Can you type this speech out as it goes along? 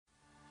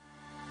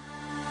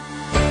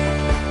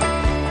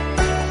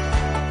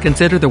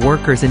Consider the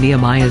workers in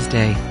Nehemiah's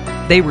day.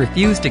 They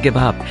refused to give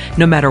up,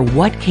 no matter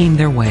what came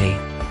their way.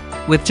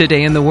 With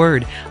Today in the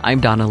Word,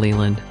 I'm Donna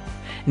Leland.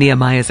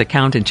 Nehemiah's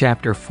account in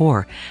chapter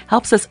 4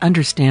 helps us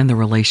understand the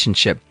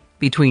relationship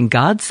between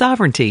God's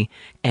sovereignty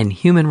and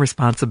human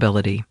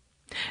responsibility.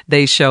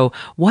 They show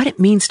what it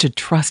means to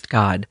trust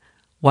God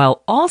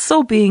while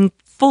also being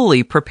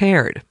fully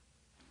prepared.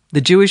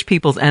 The Jewish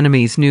people's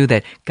enemies knew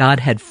that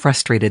God had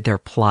frustrated their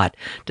plot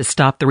to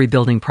stop the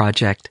rebuilding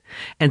project,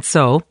 and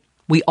so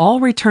we all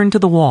returned to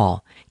the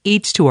wall,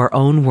 each to our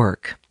own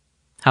work.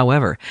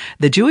 However,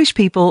 the Jewish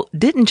people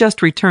didn't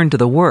just return to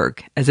the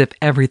work as if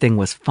everything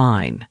was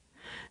fine.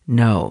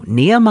 No,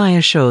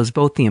 Nehemiah shows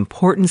both the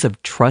importance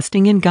of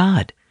trusting in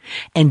God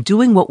and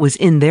doing what was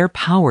in their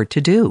power to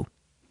do.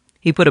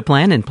 He put a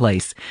plan in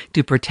place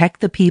to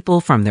protect the people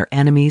from their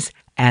enemies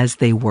as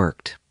they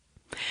worked.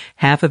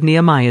 Half of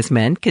Nehemiah's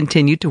men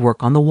continued to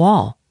work on the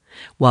wall,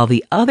 while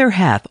the other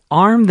half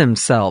armed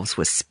themselves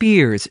with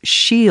spears,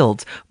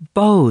 shields,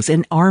 bows,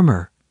 and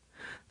armor.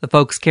 The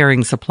folks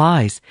carrying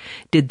supplies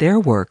did their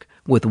work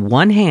with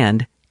one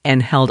hand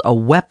and held a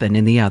weapon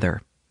in the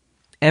other.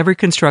 Every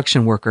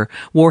construction worker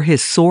wore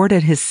his sword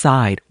at his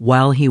side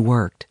while he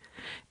worked,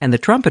 and the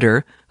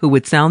trumpeter, who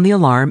would sound the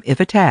alarm if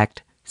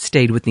attacked,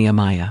 stayed with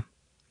Nehemiah.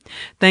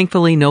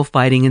 Thankfully, no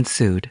fighting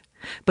ensued.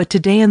 But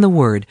today in the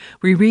Word,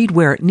 we read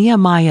where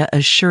Nehemiah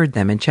assured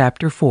them in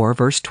chapter 4,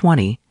 verse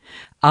 20,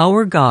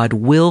 "Our God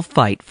will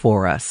fight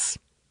for us."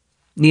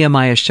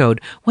 Nehemiah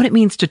showed what it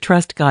means to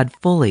trust God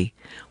fully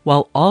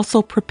while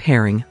also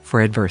preparing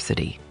for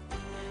adversity.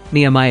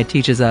 Nehemiah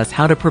teaches us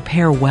how to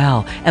prepare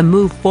well and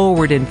move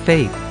forward in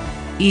faith,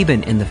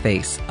 even in the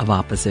face of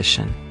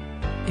opposition.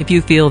 If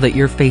you feel that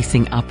you're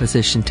facing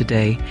opposition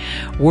today,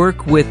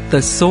 work with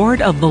the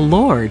sword of the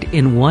Lord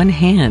in one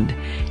hand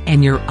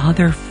and your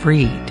other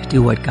free to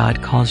do what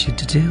God calls you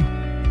to do.